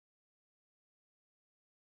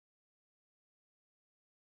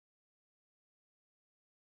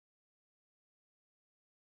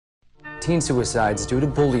Teen suicides due to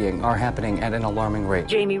bullying are happening at an alarming rate.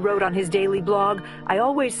 Jamie wrote on his daily blog, "I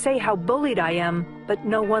always say how bullied I am, but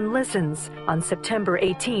no one listens." On September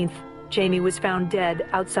 18th, Jamie was found dead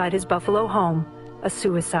outside his Buffalo home, a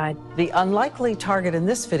suicide. The unlikely target in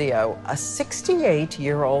this video, a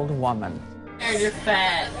 68-year-old woman. And you're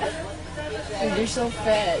fat. And you're so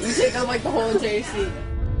fat. You take up like the whole entire seat.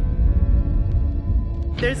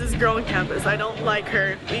 There's this girl on campus. I don't like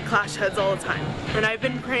her. We clash heads all the time. And I've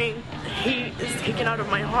been praying hate is taken out of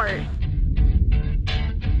my heart.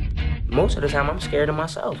 Most of the time, I'm scared of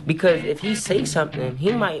myself. Because if he says something,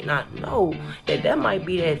 he might not know that that might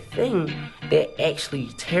be that thing that actually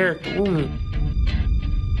tear through me.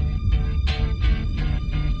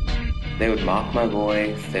 They would mock my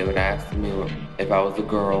voice. They would ask me if I was a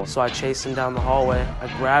girl. So I chased him down the hallway. I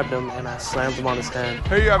grabbed him and I slammed him on his head.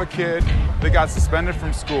 Here you have a kid that got suspended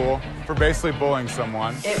from school for basically bullying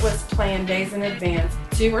someone. It was planned days in advance.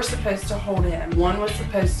 2 were supposed to hold him. 1 was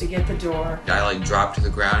supposed to get the door. I dropped to the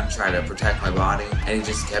ground and tried to protect my body, and he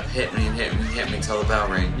just kept hitting me and hitting me and hitting me until the bell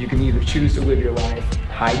rang. You can either choose to live your life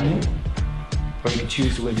hiding it, or you can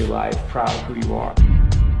choose to live your life proud of who you are.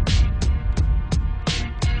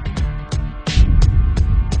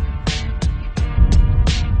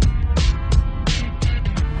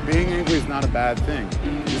 Being angry is not a bad thing.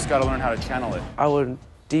 You just got to learn how to channel it. I would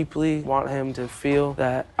deeply want him to feel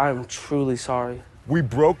that I'm truly sorry. We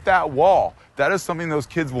broke that wall. That is something those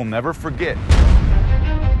kids will never forget.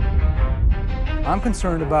 I'm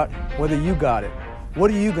concerned about whether you got it.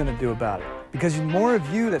 What are you going to do about it? Because the more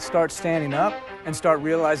of you that start standing up and start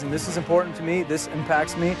realizing this is important to me, this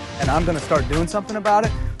impacts me, and I'm going to start doing something about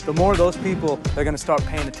it, the more those people are going to start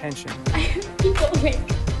paying attention. I have people like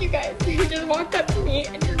you guys who just walked up to me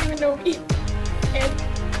and didn't even know me. And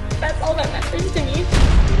that's all that matters to me.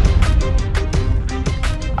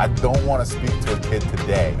 I don't want to speak to a kid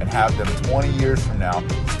today and have them 20 years from now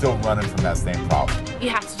still running from that same problem. You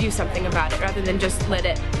have to do something about it rather than just let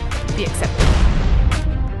it be accepted.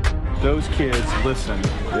 Those kids listened.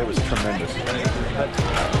 It was tremendous.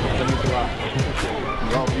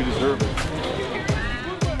 You deserve it.